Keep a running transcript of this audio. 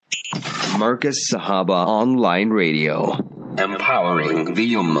Marcus Sahaba Online Radio, empowering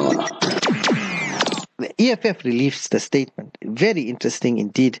the Ummah. The EFF released a statement, very interesting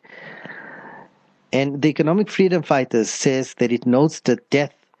indeed. And the Economic Freedom Fighters says that it notes the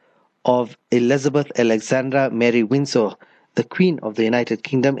death of Elizabeth Alexandra Mary Windsor, the Queen of the United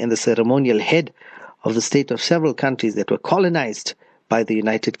Kingdom and the ceremonial head of the state of several countries that were colonized by the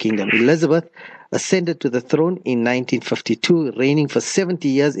United Kingdom. Elizabeth ascended to the throne in 1952, reigning for 70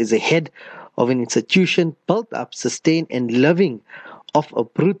 years as a head of an institution built up, sustained, and living off a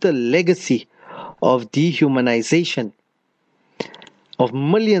brutal legacy of dehumanization of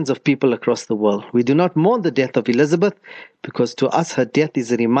millions of people across the world. We do not mourn the death of Elizabeth because to us her death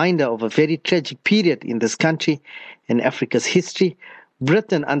is a reminder of a very tragic period in this country and Africa's history.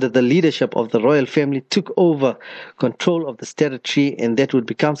 Britain, under the leadership of the royal family, took over control of this territory, and that would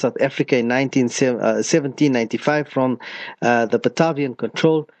become South Africa in 1795 from the Batavian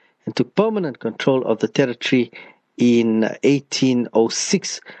control, and took permanent control of the territory in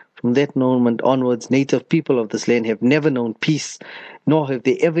 1806. From that moment onwards, native people of this land have never known peace, nor have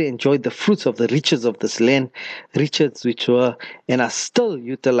they ever enjoyed the fruits of the riches of this land, riches which were and are still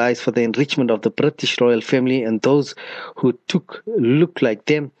utilized for the enrichment of the British royal family and those who look like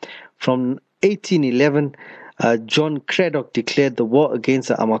them. From 1811, John Cradock declared the war against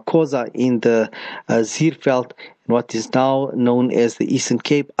the Amakosa in the Zeerveld, what is now known as the Eastern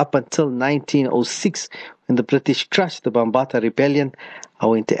Cape, up until 1906, when the British crushed the Bambata Rebellion.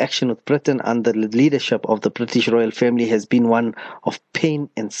 Our interaction with Britain under the leadership of the British royal family has been one of pain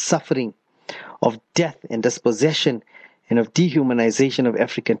and suffering, of death and dispossession, and of dehumanization of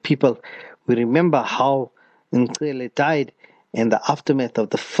African people. We remember how Nkele died in the aftermath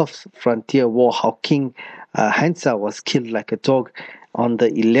of the Fifth Frontier War, how King Hansa was killed like a dog on the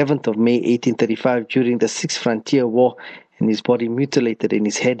 11th of May 1835 during the Sixth Frontier War, and his body mutilated and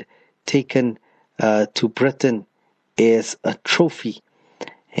his head taken to Britain as a trophy.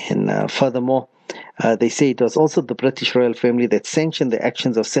 And furthermore, they say it was also the British royal family that sanctioned the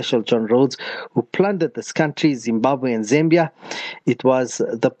actions of Cecil John Rhodes, who plundered this country, Zimbabwe and Zambia. It was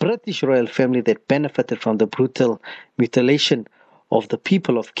the British royal family that benefited from the brutal mutilation of the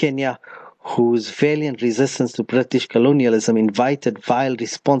people of Kenya, whose valiant resistance to British colonialism invited vile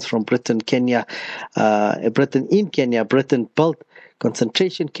response from Britain. Britain built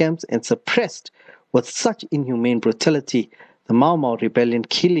concentration camps and suppressed with such inhumane brutality the Mau Mau rebellion,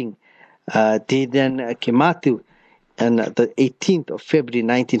 killing Dedan Kimatu on the 18th of February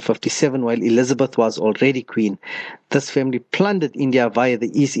 1957, while Elizabeth was already queen. This family plundered India via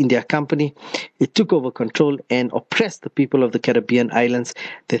the East India Company. It took over control and oppressed the people of the Caribbean islands.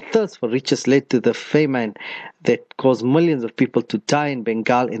 Their thirst for riches led to the famine that caused millions of people to die in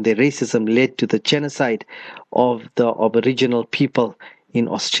Bengal, and their racism led to the genocide of the Aboriginal people in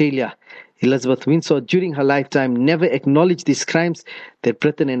Australia. Elizabeth Windsor, during her lifetime, never acknowledged these crimes that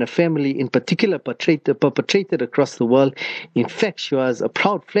Britain and her family in particular perpetrated across the world. In fact, she was a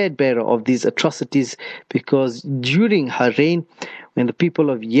proud flag bearer of these atrocities, because during her reign, when the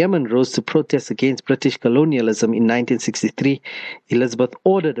people of Yemen rose to protest against British colonialism in 1963, Elizabeth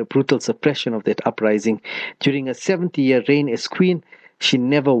ordered a brutal suppression of that uprising. During a 70-year reign as queen, she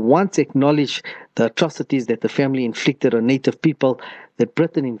never once acknowledged the atrocities that the family inflicted on native people that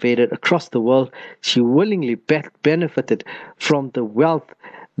Britain invaded across the world. She willingly benefited from the wealth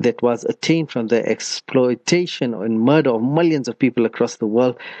that was attained from the exploitation and murder of millions of people across the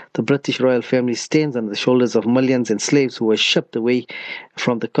world. The British royal family stands on the shoulders of millions and slaves who were shipped away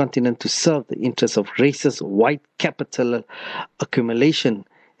from the continent to serve the interests of racist white capital accumulation,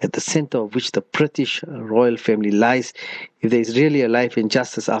 at the center of which the British royal family lies. If there is really a life in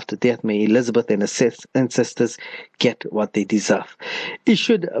justice after death, may Elizabeth and her ancestors get what they deserve.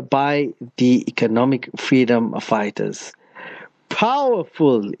 Issued by the Economic Freedom Fighters.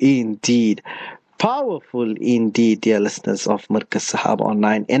 Powerful indeed, dear listeners of Marcus Sahaba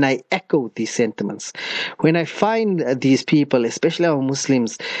Online, and I echo these sentiments. When I find these people, especially our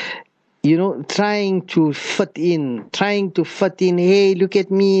Muslims, trying to fit in. Hey, look at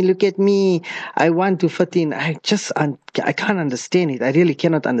me. I want to fit in. I can't understand it. I really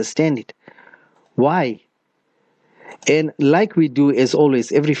cannot understand it. Why? And like we do, as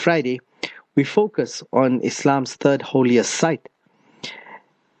always, every Friday, we focus on Islam's third holiest site.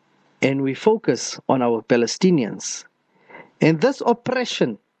 And we focus on our Palestinians. And this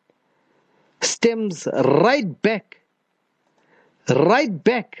oppression stems right back.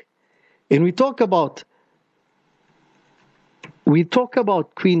 And we talk about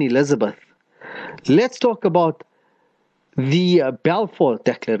Queen Elizabeth. Let's talk about the Balfour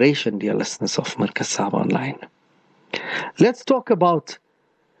Declaration, dear listeners of Marcus Sahaba Online. Let's talk about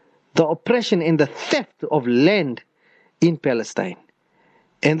the oppression and the theft of land in Palestine.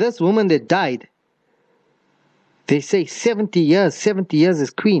 And this woman that died, they say 70 years as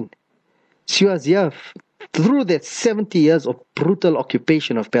queen. She was here through that 70 years of brutal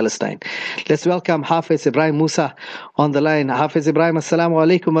occupation of Palestine. Let's welcome Hafez Ebrahim Moosa on the line. Hafez Ebrahim, assalamu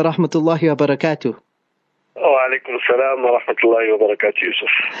alaikum wa rahmatullahi wa barakatuh. Wa alaikum salam wa rahmatullahi wa barakatuh, Yusuf.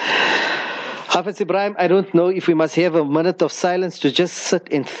 Hafez Ebrahim, I don't know if we must have a minute of silence to just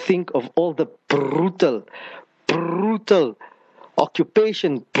sit and think of all the brutal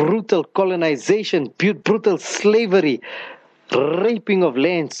occupation, brutal colonization, brutal slavery, raping of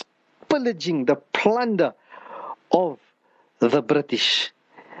lands, pillaging, the plunder of the British.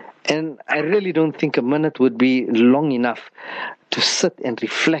 And I really don't think a minute would be long enough to sit and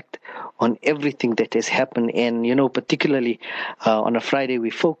reflect on everything that has happened. And, particularly on a Friday,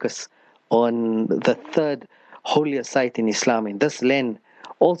 we focus on the third holiest site in Islam. And this land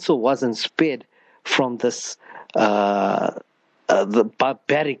also wasn't spared from this the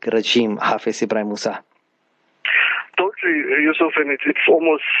barbaric regime, Hafez Ebrahim Moosa. Totally, Yusuf, and it's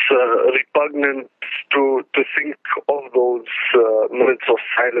almost repugnant to think of those minutes of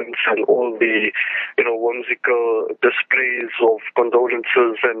silence and all the whimsical displays of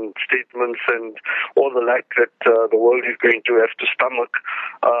condolences and statements and all the like that the world is going to have to stomach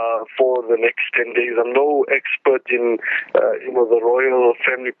for the next 10 days. I'm no expert in the royal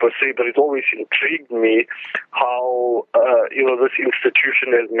family per se, but it's always intrigued me how this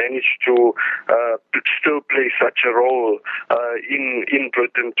institution has managed to still play such a role in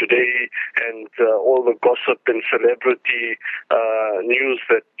Britain today, and all the gossip and celebrity news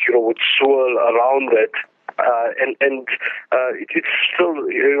that would swirl around that. It's still,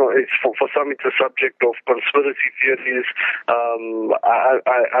 it's for some it's a subject of conspiracy theories.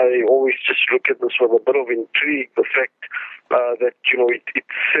 I always just look at this with a bit of intrigue, the fact that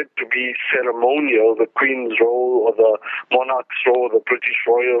it's said to be ceremonial, the Queen's role or the monarch's role, the British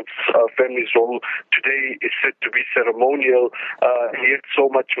royal family's role today is said to be ceremonial, and yet so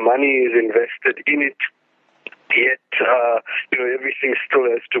much money is invested in it, yet everything still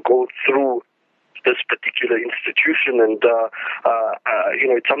has to go through this particular institution, and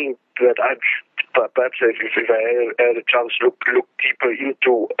it's something that I've perhaps if I had a chance to look deeper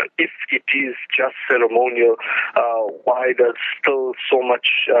into. If it is just ceremonial, why does still so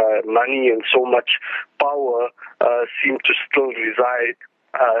much money and so much power seem to still reside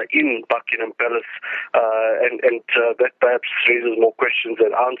in Buckingham Palace, and that perhaps raises more questions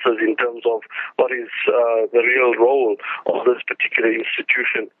than answers in terms of what is the real role of this particular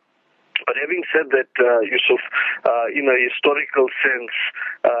institution. But having said that, Yusuf, in a historical sense,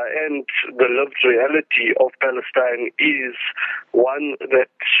 and the lived reality of Palestine is one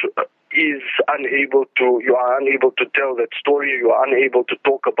that you are unable to tell that story, you are unable to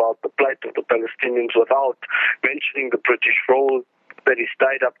talk about the plight of the Palestinians without mentioning the British role that is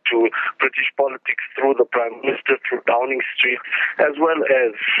tied up to British politics through the Prime Minister, through Downing Street, as well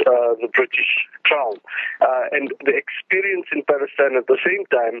as the British Crown. And the experience in Palestine at the same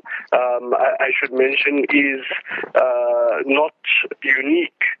time, I should mention, is not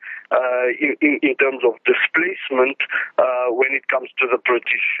unique in terms of displacement when it comes to the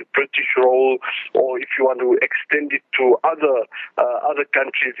British role, or if you want to extend it to other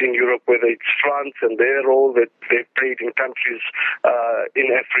countries in Europe, whether it's France and their role that they've played in countries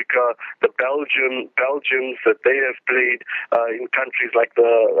in Africa, the Belgians that they have played in countries like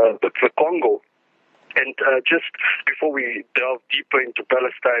the Congo. And just before we delve deeper into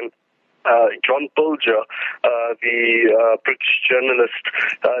Palestine, John Pilger, the British journalist,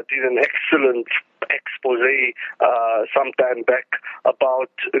 did an excellent expose some time back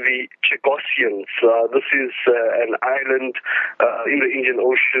about the Chagosians. This is an island in the Indian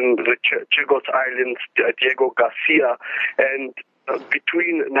Ocean, the Chagos Islands, Diego Garcia, and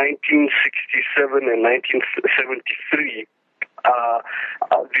between 1967 and 1973,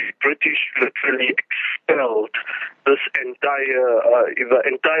 the British literally expelled the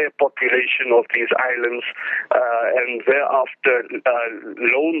entire population of these islands, and thereafter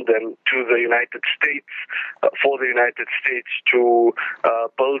loaned them to the United States for the United States to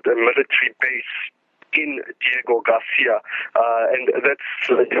build a military base in Diego Garcia, and that's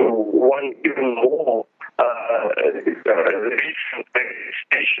one even more recent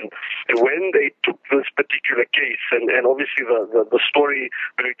manifestation. When they took this particular case, and obviously the story,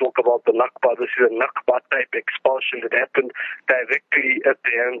 when we talk about the Nakba, this is a Nakba type expulsion that happened directly at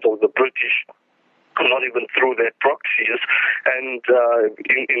the hands of the British. not even through their proxies, and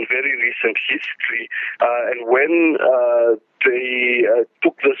in very recent history. And when they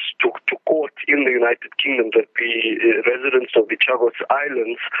took this to court in the United Kingdom, that the residents of the Chagos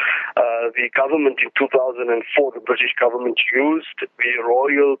Islands, the government in 2004, the British government used the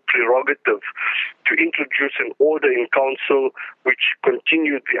royal prerogative to introduce an order in council which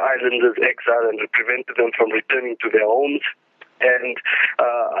continued the islanders' exile and prevented them from returning to their homes. And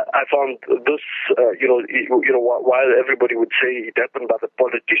I found this, while everybody would say it happened by the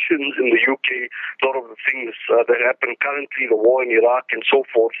politicians in the UK, a lot of the things that happen currently, the war in Iraq and so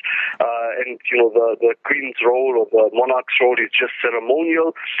forth, and the Queen's role or the monarch's role is just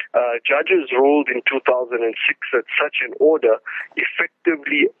ceremonial. Judges ruled in 2006 that such an order,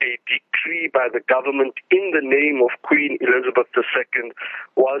 effectively a decree by the government in the name of Queen Elizabeth II,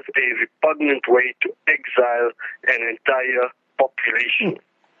 was a repugnant way to exile an entire population.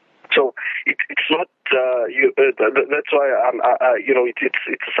 So it's not. That's why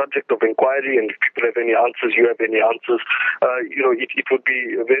it's a subject of inquiry, and if people have any answers, you have any answers. It would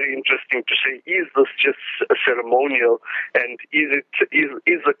be very interesting to say: is this just a ceremonial, and is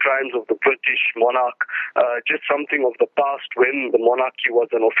the crimes of the British monarch just something of the past when the monarchy was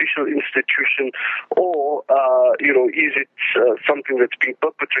an official institution, or is it something that's being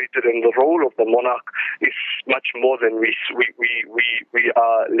perpetrated, and the role of the monarch is much more than we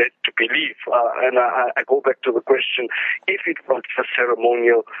are led to believe? And I go back to the question: if it was a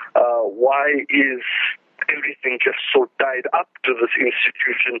ceremonial, why is everything just so tied up to this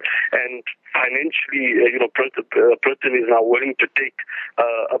institution? And financially, Britain is now willing to take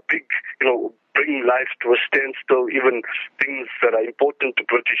a big, bring life to a standstill. Even things that are important to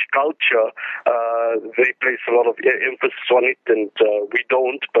British culture, they place a lot of emphasis on it, and we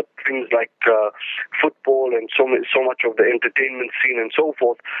don't. But things like football and so much of the entertainment scene and so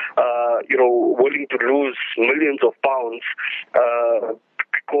forth, willing to lose millions of pounds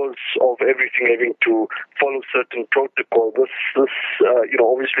because of everything having to follow certain protocol. This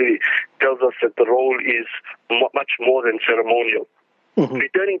obviously tells us that the role is much more than ceremonial. Mm-hmm.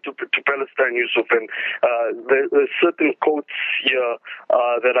 Returning to Palestine, Yusuf, and there's certain quotes here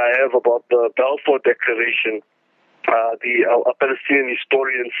that I have about the Balfour Declaration. A Palestinian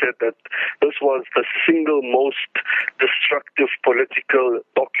historian said that this was the single most destructive political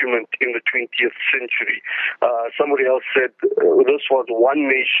document in the 20th century. Somebody else said this was one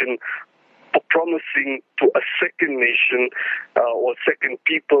nation promising to a second nation or second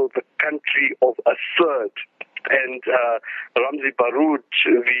people the country of a third. And Ramzi Baroud,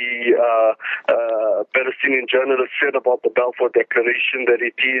 the Palestinian journalist, said about the Balfour Declaration that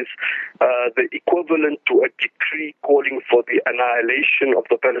it is the equivalent to a decree calling for the annihilation of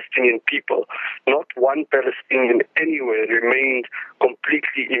the Palestinian people. Not one Palestinian anywhere remained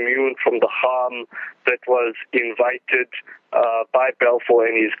completely immune from the harm that was invited by Balfour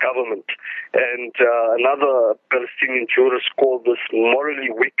and his government. And another Palestinian jurist called this morally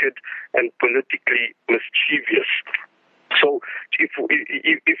wicked and politically mischievous. So if we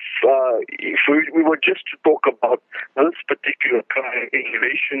were just to talk about this particular crime in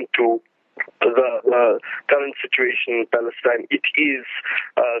relation to the current situation in Palestine, it is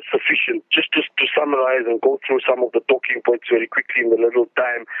sufficient. Just to summarize and go through some of the talking points very quickly in the little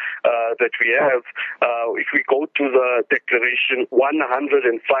time that we have. If we go to the declaration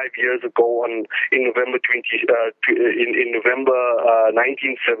 105 years ago in November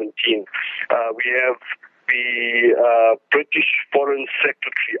 1917, we have the British Foreign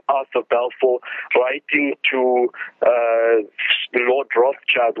Secretary Arthur Balfour writing to Lord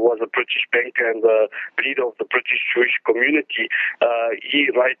Rothschild, who was a British banker and the leader of the British Jewish community. He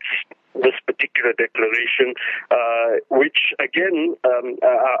writes this particular declaration, which again,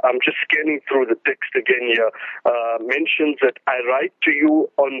 I'm just scanning through the text again here, mentions that I write to you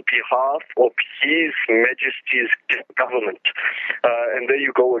on behalf of His Majesty's government. And there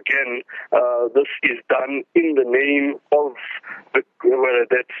you go again. This is done in the name of at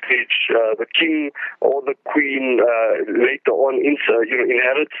that stage, the king or the queen later on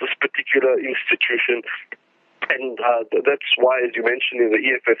inherits this particular institution. And that's why, as you mentioned in the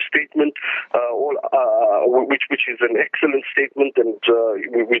EFF statement, which is an excellent statement, and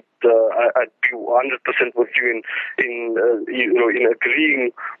I'd be 100% with you in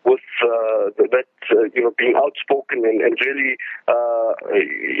agreeing with that, being outspoken and really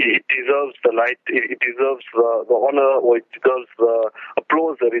it deserves the light, it deserves the honor, or it deserves the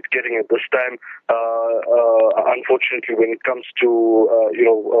applause that it's getting at this time. Unfortunately, when it comes to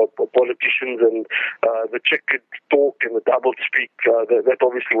politicians and the checkered talk and the double speak, that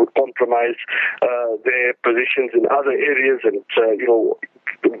obviously would compromise their positions in other areas, and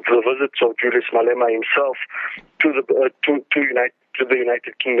the visits of Julius Malema himself to the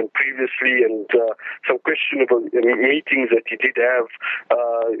United Kingdom previously, and some questionable meetings that he did have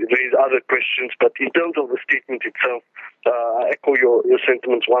raise other questions. But in terms of the statement itself, I echo your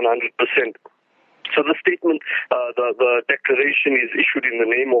sentiments 100%. So the statement, the declaration is issued in the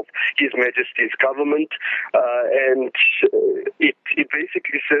name of His Majesty's government, and it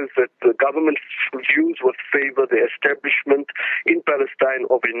basically says that the government views with favor the establishment in Palestine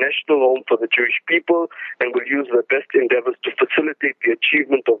of a national home for the Jewish people and will use their best endeavors to facilitate the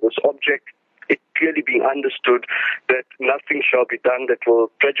achievement of this object. It clearly being understood that nothing shall be done that will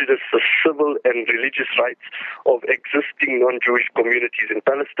prejudice the civil and religious rights of existing non-Jewish communities in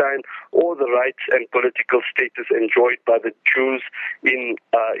Palestine or the rights and political status enjoyed by the Jews in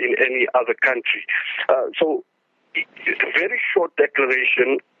any other country. So, it's a very short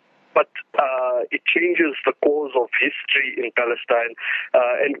declaration, but it changes the course of history in Palestine.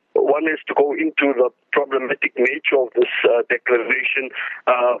 And one has to go into the problematic nature of this declaration.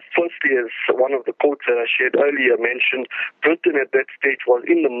 Firstly, as one of the quotes that I shared earlier mentioned, Britain at that stage was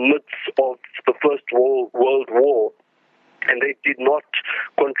in the midst of the First World War, and they did not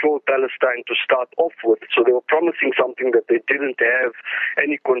control Palestine to start off with. So they were promising something that they didn't have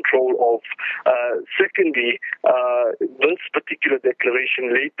any control of. Secondly, this particular declaration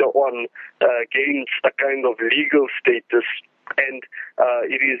later on gains a kind of legal status, and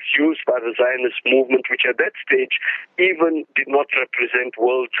it is used by the Zionist movement, which at that stage even did not represent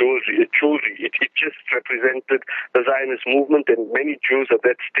world Jewry. It just represented the Zionist movement, and many Jews at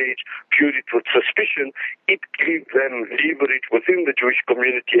that stage viewed it with suspicion. It gave them leverage within the Jewish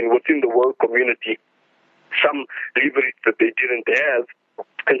community and within the world community, some leverage that they didn't have.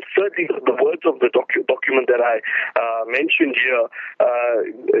 And thirdly, the words of the document that I mentioned here,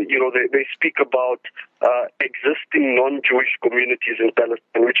 they speak about existing non-Jewish communities in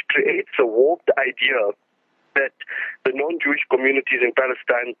Palestine, which creates a warped idea that the non-Jewish communities in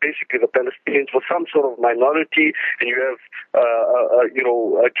Palestine, basically the Palestinians, were some sort of minority, and you have,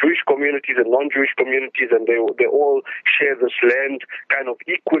 Jewish communities and non-Jewish communities, and they all share this land kind of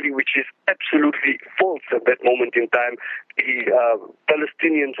equally, which is absolutely false at that moment in time. The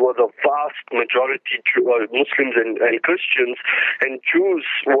Palestinians were the vast majority Muslims and Christians, and Jews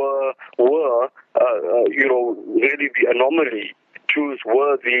were really the anomaly. Jews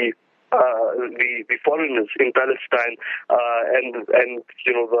were the foreigners in Palestine, and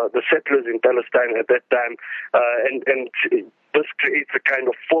the settlers in Palestine at that time, and this creates a kind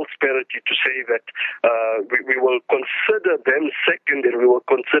of false parity to say that we will consider them second and we will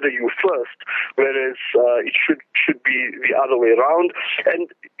consider you first, whereas it should be the other way around. And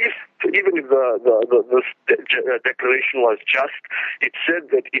even if the declaration was just, it said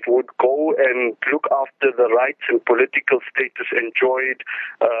that it would go and look after the rights and political status enjoyed,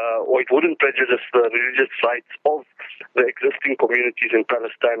 or it wouldn't prejudice the religious rights of the existing communities in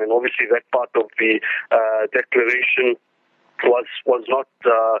Palestine. And obviously that part of the declaration was not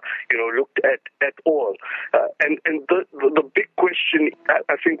looked at all. And the big question,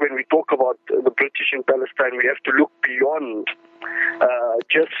 I think, when we talk about the British in Palestine, we have to look beyond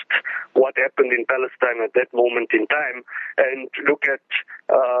just what happened in Palestine at that moment in time, and look at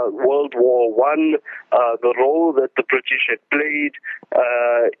World War I, the role that the British had played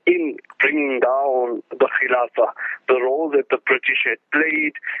in bringing down the Khilafah, the role that the British had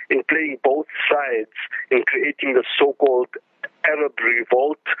played in playing both sides in creating the so-called Arab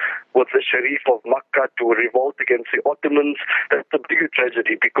revolt with the Sharif of Makkah to revolt against the Ottomans. That's the bigger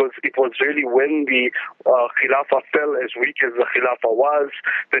tragedy, because it was really when the Khilafah fell, as weak as the Khilafah was,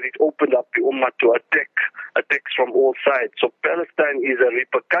 that it opened up the Ummah to attacks from all sides. So Palestine is a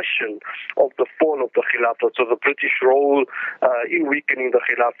repercussion of the fall of the Khilafah. So the British role in weakening the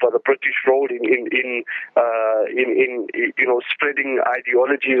Khilafah, the British role in spreading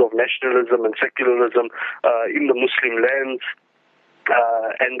ideologies of nationalism and secularism in the Muslim lands.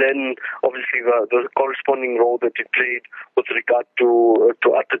 And then, obviously, the corresponding role that it played with regard to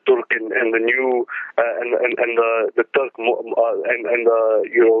Ataturk and the new and the Turk and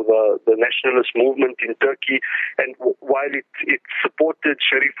the nationalist movement in Turkey. And while it supported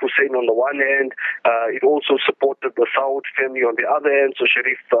Sharif Hussein on the one hand, it also supported the Saud family on the other hand. So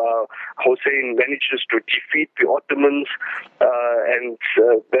Sharif Hussein manages to defeat the Ottomans, and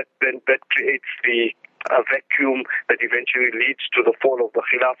that creates the a vacuum that eventually leads to the fall of the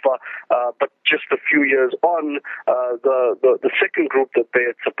Khilafah. But just a few years on, the second group that they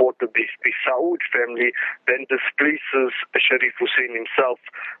had supported, the Saud family, then displaces Sharif Hussein himself,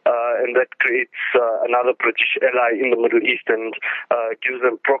 and that creates another British ally in the Middle East and gives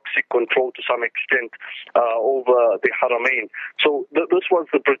them proxy control to some extent over the Haramain. So this was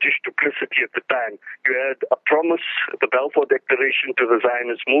the British duplicity at the time. You had a promise, the Balfour Declaration to the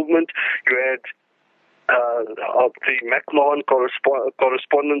Zionist movement. You had of the McMahon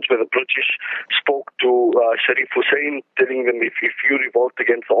correspondence where the British spoke to Sharif Hussein, telling them if you revolt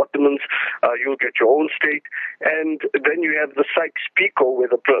against the Ottomans, you'll get your own state. And then you have the Sykes-Picot where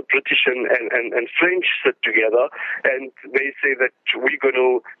the British and French sit together, and they say that we're going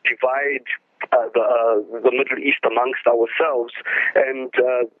to divide the Middle East amongst ourselves, and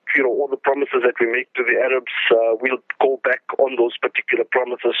all the promises that we make to the Arabs, we'll go back on those particular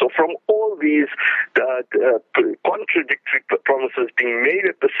promises. So from all these contradictory promises being made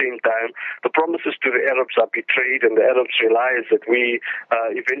at the same time, the promises to the Arabs are betrayed, and the Arabs realize that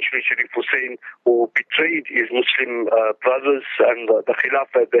eventually Sharif Hussein, who betrayed his Muslim brothers and the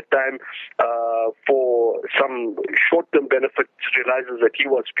Khilafah at that time for some short-term benefits, realizes that he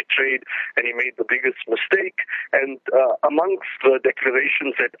was betrayed and he made the biggest mistake. And amongst the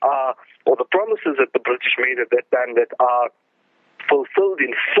declarations that are, or the promises that the British made at that time that are fulfilled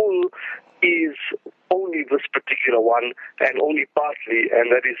in full, is only this particular one, and only partly,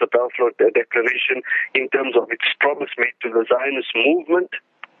 and that is the Balfour Declaration in terms of its promise made to the Zionist movement.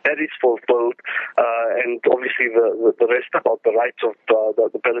 That is fulfilled, and obviously the rest about the rights of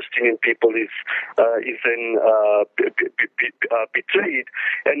the Palestinian people is then betrayed.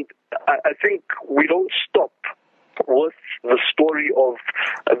 And I think we don't stop with the story of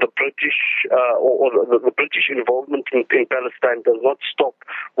the British or the British involvement in Palestine does not stop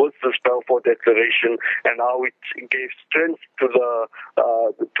with this Balfour Declaration and how it gave strength to the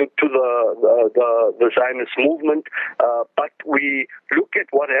Zionist movement, but we look at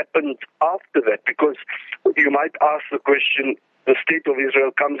what happened after that, because you might ask the question. The State of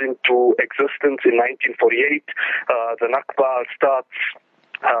Israel comes into existence in 1948. The Nakba starts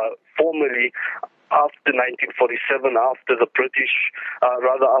formally after 1947, after the British,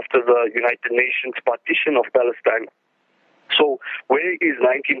 after the United Nations partition of Palestine. So where is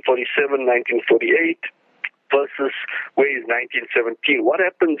 1947, 1948 versus where is 1917? What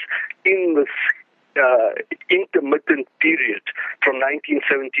happens in this intermittent period from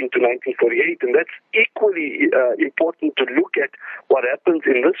 1917 to 1948? And that's equally important to look at what happens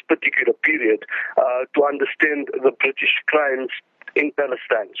in this particular period to understand the British crimes in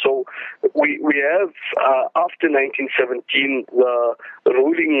Palestine. So we have, after 1917, the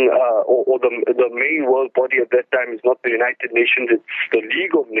ruling or the main world body at that time is not the United Nations, it's the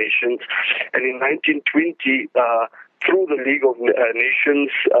League of Nations. And in 1920, through the League of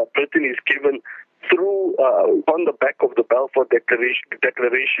Nations, Britain is given through on the back of the Balfour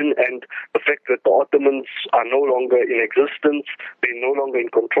Declaration and the fact that the Ottomans are no longer in existence, they're no longer in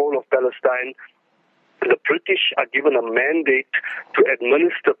control of Palestine. The British are given a mandate to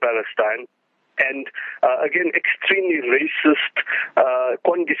administer Palestine, and again, extremely racist,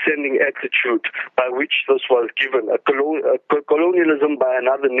 condescending attitude by which this was given, colonialism by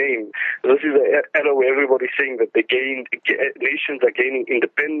another name. This is an era where everybody's saying that nations are gaining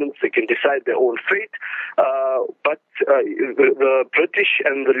independence, they can decide their own fate, but the British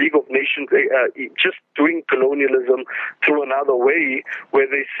and the League of Nations just doing colonialism through another way, where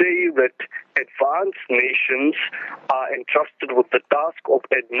they say that advanced nations are entrusted with the task of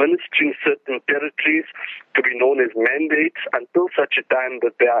administering certain territories to be known as mandates until such a time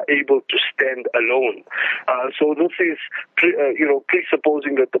that they are able to stand alone. So this is,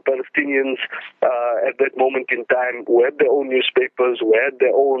 presupposing that the Palestinians at that moment in time who had their own newspapers, who had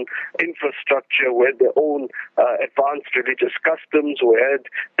their own infrastructure, who had their own advanced religious customs, who had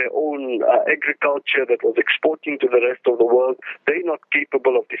their own agriculture that was exporting to the rest of the world, they're not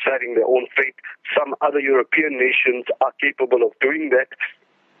capable of deciding their own fate. Some other European nations are capable of doing that.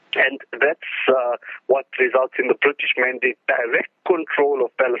 And that's what results in the British mandate, direct control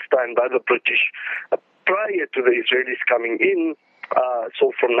of Palestine by the British prior to the Israelis coming in.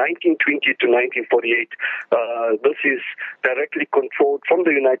 So from 1920 to 1948, this is directly controlled from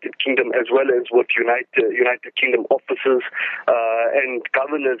the United Kingdom as well as with United Kingdom officers and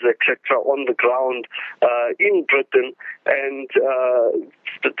governors, etc., on the ground in Britain. And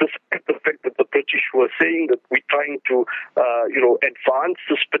despite the fact that the British were saying that we're trying to, advance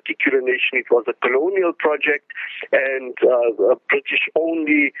this particular nation, it was a colonial project, and British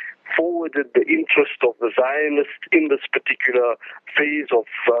only forwarded the interest of the Zionists in this particular phase of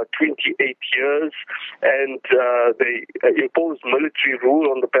 28 years, and they imposed military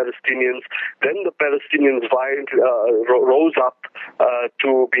rule on the Palestinians. Then the Palestinians rose up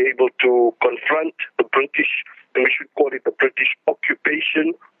to be able to confront the British, and we should call it the British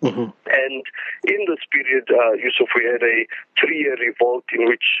occupation. Mm-hmm. And in this period, Yusuf, we had a 3-year revolt in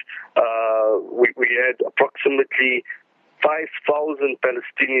which we had approximately 5,000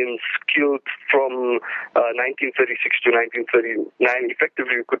 Palestinians killed from 1936 to 1939.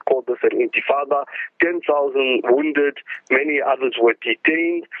 Effectively, we could call this an intifada. 10,000 wounded, many others were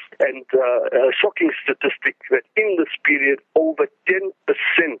detained, and a shocking statistic that in this period, over 10%,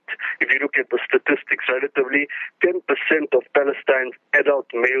 if you look at the statistics relatively, 10% of Palestine's adult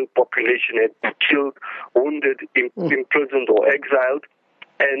male population had been killed, wounded, imprisoned, or exiled.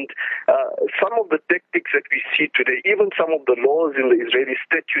 And some of the tactics that we see today, even some of the laws in the Israeli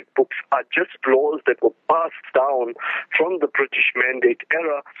statute books, are just laws that were passed down from the British Mandate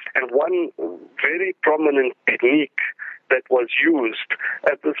era. And one very prominent technique that was used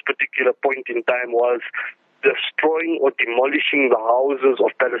at this particular point in time was destroying or demolishing the houses of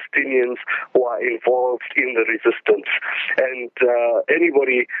Palestinians who are involved in the resistance. And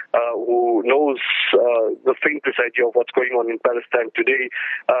anybody who knows the faintest idea of what's going on in Palestine today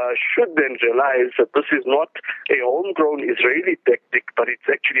should then realize that this is not a homegrown Israeli tactic, but it's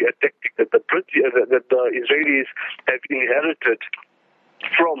actually a tactic that the Israelis have inherited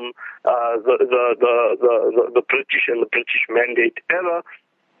from the British and the British Mandate era.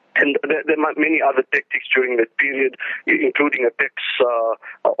 And there are many other tactics during that period, including attacks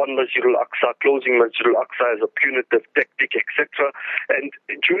on Masjid al-Aqsa, closing Masjid al-Aqsa as a punitive tactic, etc. And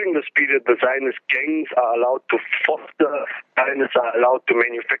during this period, the Zionist gangs are allowed to foster, Zionists are allowed to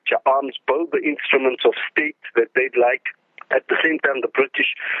manufacture arms, build the instruments of state that they'd like. At the same time, the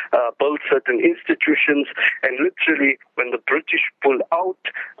British built certain institutions, and literally, when the British pull out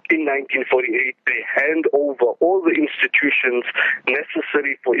in 1948, they hand over all the institutions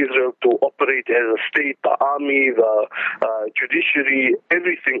necessary for Israel to operate as a state, the army, the judiciary,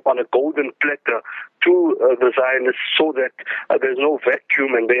 everything on a golden platter to the Zionists, so that there's no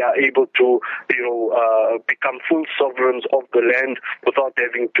vacuum and they are able to, become full sovereigns of the land without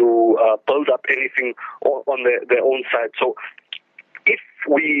having to build up anything on their own side. So if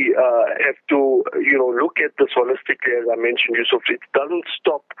we have to, look at this holistically, as I mentioned, Yusuf, it doesn't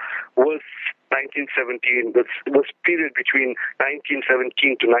stop with 1917. This period between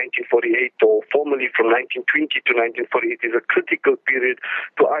 1917 to 1948, or formally from 1920 to 1948, is a critical period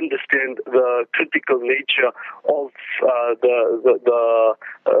to understand the critical nature of the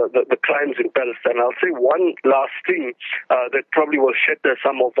crimes in Palestine. I'll say one last thing that probably will shatter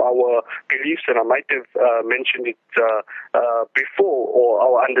some of our beliefs, and I might have mentioned it before, or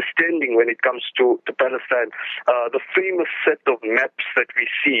our understanding when it comes to Palestine. The famous set of maps that we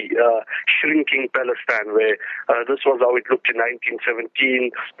see, shrinking Palestine, where this was how it looked in 1917,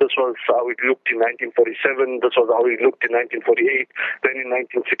 this was how it looked in 1947, this was how it looked in 1948, then in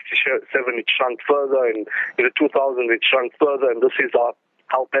 1967 it shrunk further, and in the 2000s it shrunk further, and this is how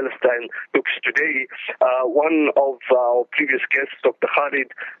Palestine looks today. One of our previous guests, Dr.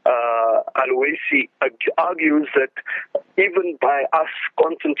 Khalid Al-Waisi, argues that even by us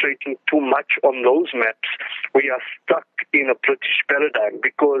concentrating too much on those maps, we are stuck in a British paradigm,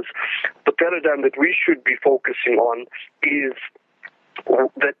 because the paradigm that we should be focusing on is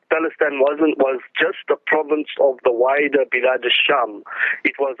that Palestine was just a province of the wider Bilad al-Sham.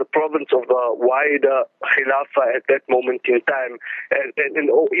 It was a province of the wider Khilafah at that moment in time. And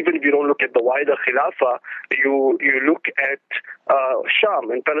even if you don't look at the wider Khilafah, you look at Sham,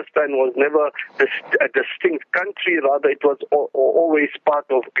 and Palestine was never a distinct country. Rather, it was always part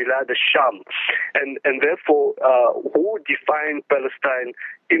of Bilad al-Sham. And therefore, who defined Palestine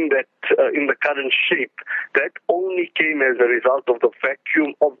in the current shape? That only came as a result of the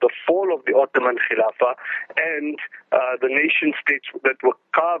vacuum of the fall of the Ottoman Khilafah and the nation states that were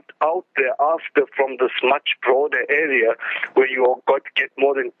carved out thereafter from this much broader area, where you get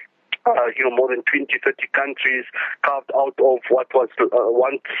more than 20, 30 countries carved out of what was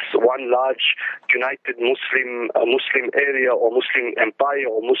once one large united Muslim area, or Muslim empire,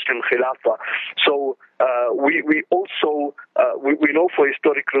 or Muslim Khilafah. So we also we know for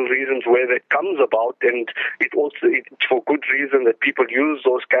historical reasons where that comes about, and it's for good reason that people use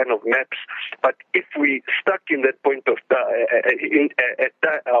those kind of maps. But if we stuck in that point of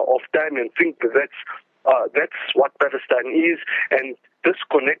time and think that that's what Palestine is, and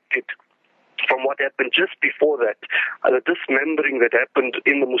disconnected from what happened just before that, the dismembering that happened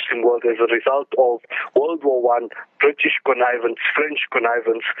in the Muslim world as a result of World War I, British connivance, French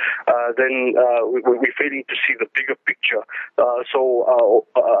connivance, then we're failing to see the bigger picture.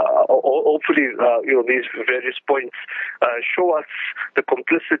 Hopefully, these various points show us the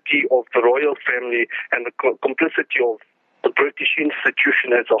complicity of the royal family and the complicity of the British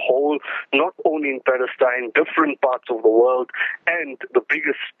institution as a whole, not only in Palestine, different parts of the world, and the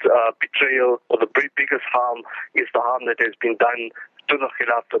biggest betrayal or the biggest harm is the harm that has been done to the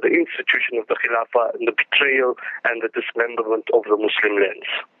Khilafah, the institution of the Khilafah, and the betrayal and the dismemberment of the Muslim lands.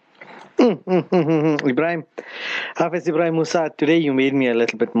 Ebrahim, Hafez Ebrahim Moosa, today you made me a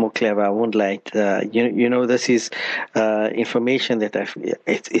little bit more clever, I won't lie. This is information that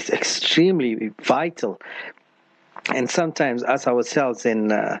it's extremely vital. And sometimes us ourselves,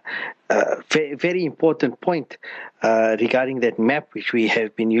 and very important point regarding that map which we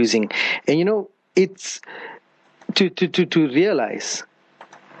have been using. And it's to realize,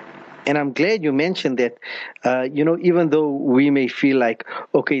 and I'm glad you mentioned that, even though we may feel like,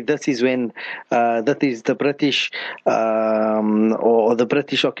 okay, this is when, that is the British, or the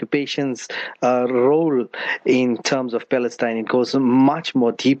British occupation's role in terms of Palestine, it goes much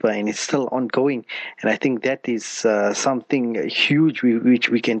more deeper and it's still ongoing. And I think that is something huge which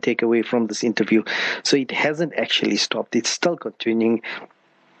we can take away from this interview. So it hasn't actually stopped. It's still continuing.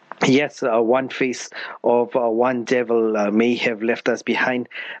 Yes, one face of one devil may have left us behind,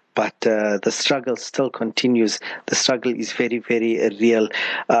 but the struggle still continues. The struggle is very, very real.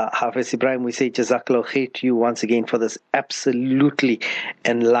 Hafez Ebrahim, we say Jazakallah khair to you once again for this absolutely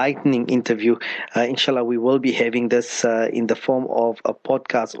enlightening interview. Inshallah, we will be having this in the form of a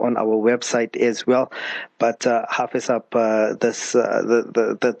podcast on our website as well. But Hafez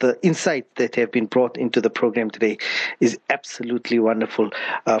the insights that have been brought into the program today is absolutely wonderful.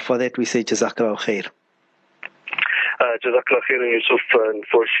 For that, we say Jazakallah khair. Jazakallah khairan, Yusuf,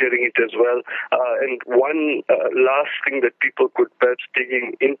 for sharing it as well. And one last thing that people could perhaps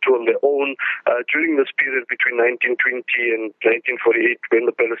digging into on their own, during this period between 1920 and 1948, when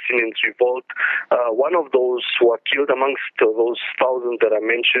the Palestinians revolt, one of those who are killed amongst those thousands that I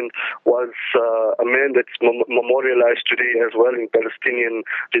mentioned was a man that's memorialized today as well in Palestinian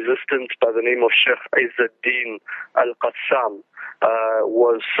resistance by the name of Sheikh Izzuddin al-Qassam.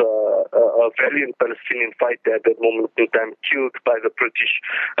 Was a valiant Palestinian fighter at that moment in time, killed by the British.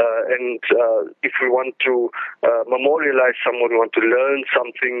 And if we want to memorialize someone, we want to learn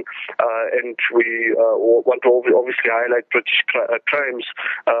something, and we want to obviously highlight British crimes,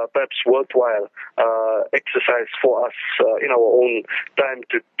 perhaps worthwhile exercise for us in our own time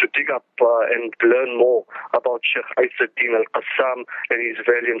to dig up and learn more about Sheikh Izzuddin al-Qassam and his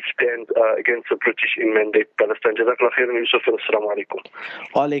valiant stand against the British in Mandate Palestine. Jazakallah khairan, Yusuf, and assalamu alaikum.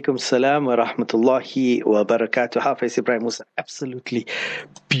 Wa alaikum salam wa rahmatullahi wa barakatuh. Hafez Ebrahim was an absolutely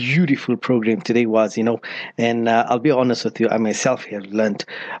beautiful program today was, and I'll be honest with you, I myself have learned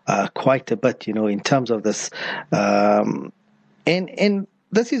quite a bit, in terms of this. And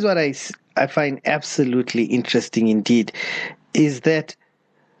this is what I find absolutely interesting indeed, is that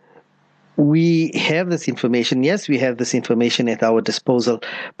we have this information. Yes, we have this information at our disposal,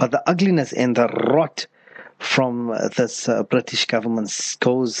 but the ugliness and the rot from this British government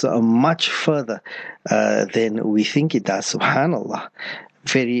goes much further than we think it does. Subhanallah.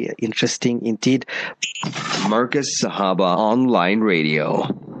 Very interesting indeed. Marcus Sahaba Online Radio,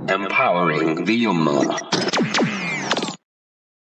 empowering the Ummah.